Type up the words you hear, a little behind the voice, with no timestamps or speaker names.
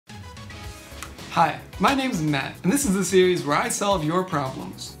Hi, my name's Matt, and this is the series where I solve your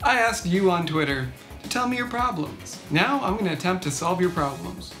problems. I asked you on Twitter to tell me your problems. Now I'm going to attempt to solve your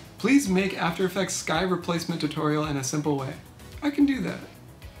problems. Please make After Effects sky replacement tutorial in a simple way. I can do that.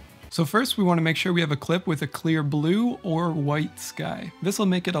 So first we want to make sure we have a clip with a clear blue or white sky. This will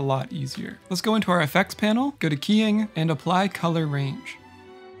make it a lot easier. Let's go into our effects panel, go to keying, and apply color range.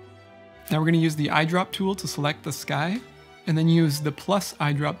 Now we're going to use the eyedrop tool to select the sky, and then use the plus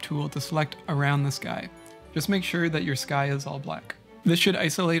eyedrop tool to select around the sky. Just make sure that your sky is all black. This should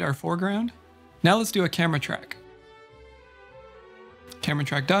isolate our foreground. Now let's do a camera track. Camera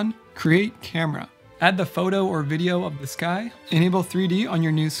track done. Create camera. Add the photo or video of the sky. Enable 3D on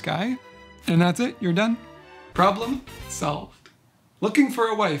your new sky. And that's it, you're done. Problem solved. Looking for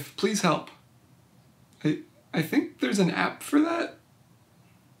a wife, please help. I think there's an app for that.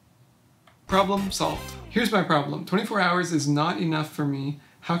 Problem solved. Here's my problem. 24 hours is not enough for me.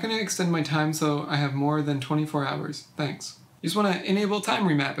 How can I extend my time so I have more than 24 hours? Thanks. You just want to enable time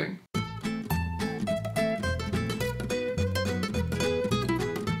remapping.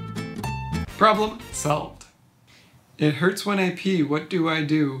 Problem solved. It hurts when I pee. What do I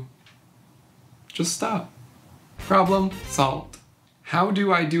do? Just stop. Problem solved. How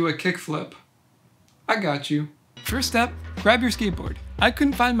do I do a kickflip? I got you. First step, grab your skateboard. I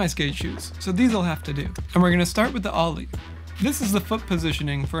couldn't find my skate shoes, so these will have to do. And we're gonna start with the ollie. This is the foot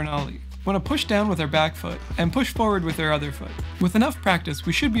positioning for an ollie. We want to push down with our back foot and push forward with our other foot. With enough practice,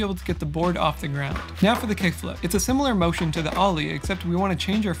 we should be able to get the board off the ground. Now for the kickflip. It's a similar motion to the ollie, except we want to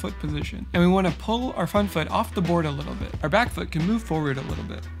change our foot position. And we want to pull our front foot off the board a little bit. Our back foot can move forward a little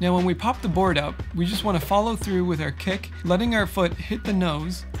bit. Now when we pop the board up, we just want to follow through with our kick, letting our foot hit the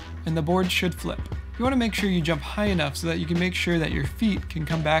nose, and the board should flip. You want to make sure you jump high enough so that you can make sure that your feet can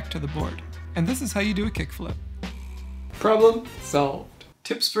come back to the board. And this is how you do a kickflip. Problem solved.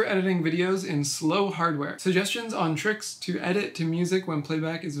 Tips for editing videos in slow hardware. Suggestions on tricks to edit to music when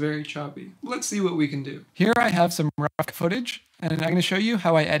playback is very choppy. Let's see what we can do. Here I have some rough footage, and I'm going to show you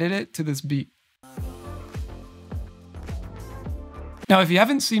how I edit it to this beat. Now, if you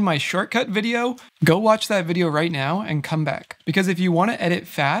haven't seen my shortcut video, go watch that video right now and come back. Because if you want to edit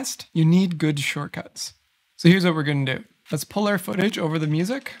fast, you need good shortcuts. So here's what we're going to do. Let's pull our footage over the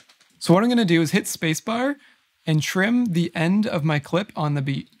music. So what I'm going to do is hit spacebar and trim the end of my clip on the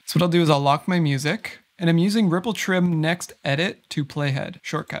beat. So what I'll do is I'll lock my music, and I'm using Ripple Trim Next Edit to Playhead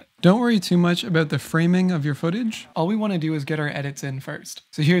shortcut. Don't worry too much about the framing of your footage. All we want to do is get our edits in first.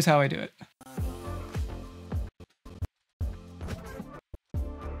 So here's how I do it.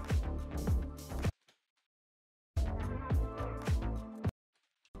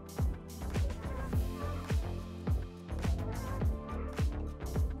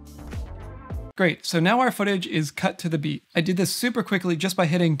 Great, so now our footage is cut to the beat. I did this super quickly just by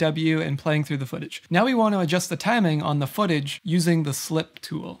hitting W and playing through the footage. Now we want to adjust the timing on the footage using the slip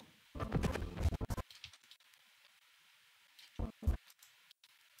tool.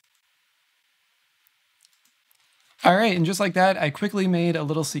 Alright, and just like that, I quickly made a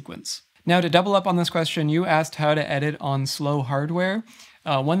little sequence. Now to double up on this question, you asked how to edit on slow hardware.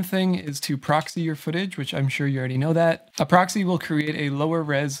 One thing is to proxy your footage, which I'm sure you already know that. A proxy will create a lower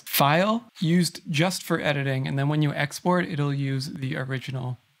res file used just for editing, and then when you export, it'll use the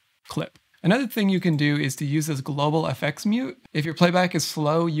original clip. Another thing you can do is to use this global effects mute. If your playback is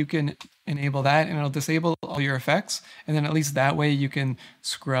slow, you can enable that and it'll disable all your effects, and then at least that way you can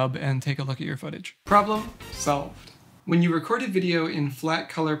scrub and take a look at your footage. Problem solved. When you record a video in flat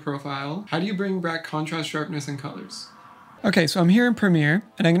color profile, how do you bring back contrast, sharpness, and colors? Okay, so I'm here in Premiere,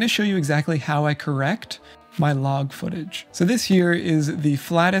 and I'm going to show you exactly how I correct my log footage. So this here is the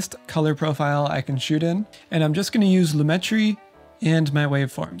flattest color profile I can shoot in, and I'm just going to use Lumetri and my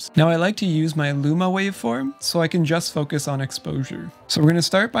waveforms. Now I like to use my Luma waveform, so I can just focus on exposure. So we're going to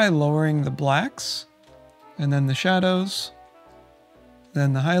start by lowering the blacks, and then the shadows,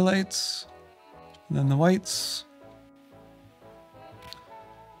 then the highlights, then the whites,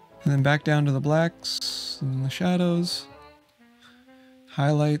 and then back down to the blacks, and then the shadows,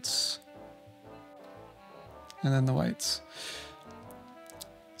 highlights, and then the whites.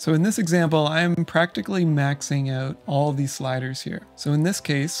 So in this example, I'm practically maxing out all these sliders here. So in this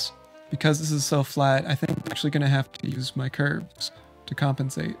case, because this is so flat, I think I'm actually going to have to use my curves to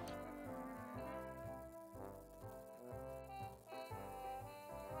compensate.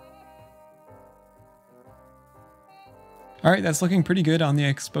 All right, that's looking pretty good on the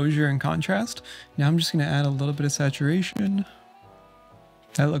exposure and contrast. Now I'm just going to add a little bit of saturation.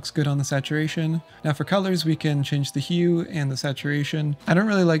 That looks good on the saturation. Now for colors, we can change the hue and the saturation. I don't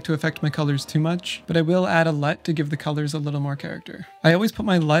really like to affect my colors too much, but I will add a LUT to give the colors a little more character. I always put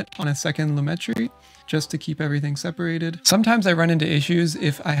my LUT on a second lumetri just to keep everything separated. Sometimes I run into issues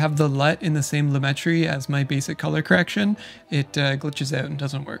if I have the LUT in the same lumetri as my basic color correction. It glitches out and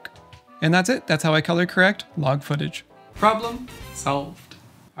doesn't work. And that's it. That's how I color correct log footage. Problem solved.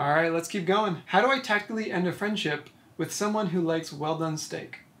 All right, let's keep going. How do I tactically end a friendship with someone who likes well-done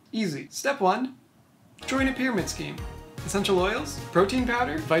steak? Easy. Step 1, join a pyramid scheme. Essential oils, protein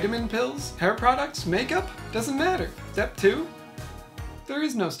powder, vitamin pills, hair products, makeup, doesn't matter. Step 2, there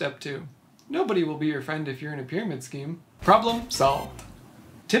is no step 2. Nobody will be your friend if you're in a pyramid scheme. Problem solved.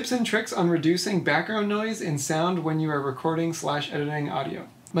 Tips and tricks on reducing background noise and sound when you are recording/editing audio.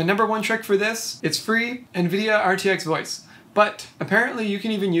 My number 1 trick for this, it's free, NVIDIA RTX Voice. But apparently you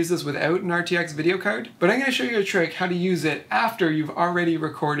can even use this without an RTX video card. But I'm going to show you a trick how to use it after you've already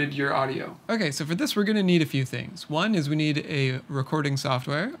recorded your audio. Okay, so for this we're going to need a few things. One is we need a recording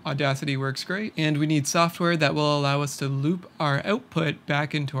software. Audacity works great. And we need software that will allow us to loop our output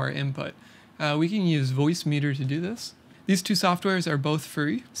back into our input. We can use Voicemeeter to do this. These two softwares are both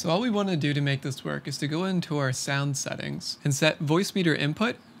free. So all we want to do to make this work is to go into our sound settings and set Voicemeeter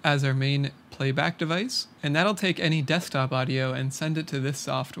input as our main playback device, and that'll take any desktop audio and send it to this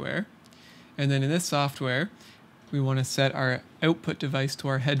software. And then in this software, we want to set our output device to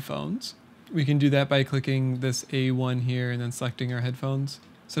our headphones. We can do that by clicking this A1 here and then selecting our headphones.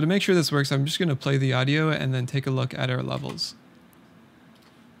 So to make sure this works, I'm just going to play the audio and then take a look at our levels.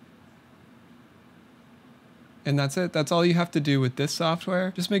 And that's it. That's all you have to do with this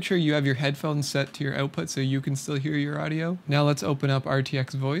software. Just make sure you have your headphones set to your output so you can still hear your audio. Now let's open up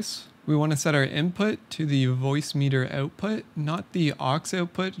RTX Voice. We want to set our input to the Voicemeeter output, not the aux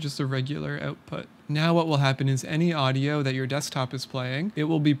output, just a regular output. Now what will happen is any audio that your desktop is playing, it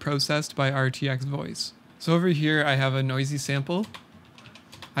will be processed by RTX Voice. So over here I have a noisy sample.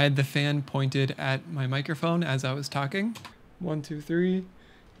 I had the fan pointed at my microphone as I was talking. 1, 2, 3,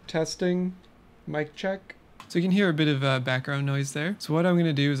 testing, mic check. So you can hear a bit of background noise there. So what I'm going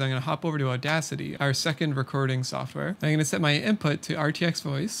to do is I'm going to hop over to Audacity, our second recording software. I'm going to set my input to RTX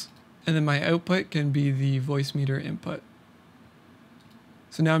Voice, and then my output can be the Voicemeeter input.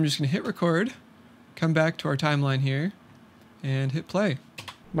 So now I'm just going to hit record, come back to our timeline here, and hit play.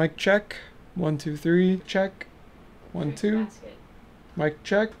 Mic check, 1, 2, 3, check, 1, 2. Mic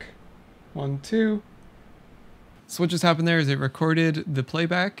check, 1, 2. So what just happened there is it recorded the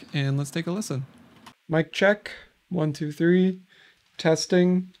playback, and let's take a listen. Mic check, 1, 2, 3,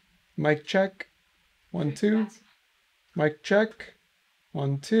 testing, mic check, 1, 2, mic check,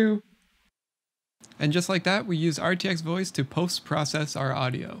 1, 2. And just like that, we use RTX Voice to post-process our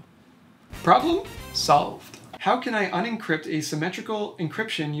audio. Problem solved. How can I unencrypt a symmetrical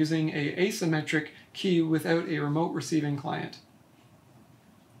encryption using an asymmetric key without a remote receiving client?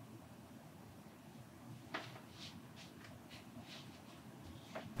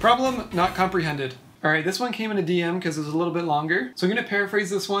 Problem not comprehended. Alright, this one came in a DM because it was a little bit longer. So I'm going to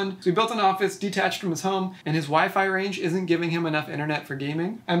paraphrase this one. So he built an office detached from his home, and his Wi-Fi range isn't giving him enough internet for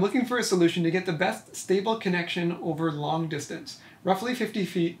gaming. I'm looking for a solution to get the best stable connection over long distance, roughly 50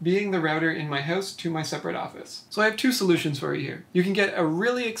 feet being the router in my house to my separate office. So I have 2 solutions for you here. You can get a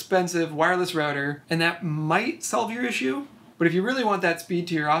really expensive wireless router, and that might solve your issue. But if you really want that speed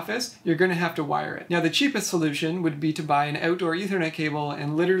to your office, you're going to have to wire it. Now the cheapest solution would be to buy an outdoor Ethernet cable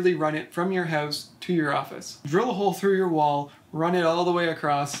and literally run it from your house to your office. Drill a hole through your wall, run it all the way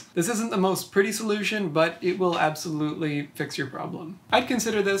across. This isn't the most pretty solution, but it will absolutely fix your problem. I'd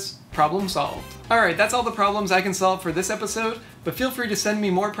consider this problem solved. Alright, that's all the problems I can solve for this episode, but feel free to send me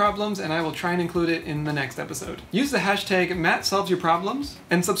more problems and I will try and include it in the next episode. Use the hashtag MattSolvesYourProblems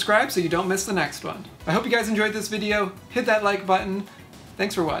and subscribe so you don't miss the next one. I hope you guys enjoyed this video. Hit that like button.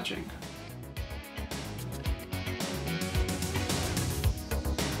 Thanks for watching.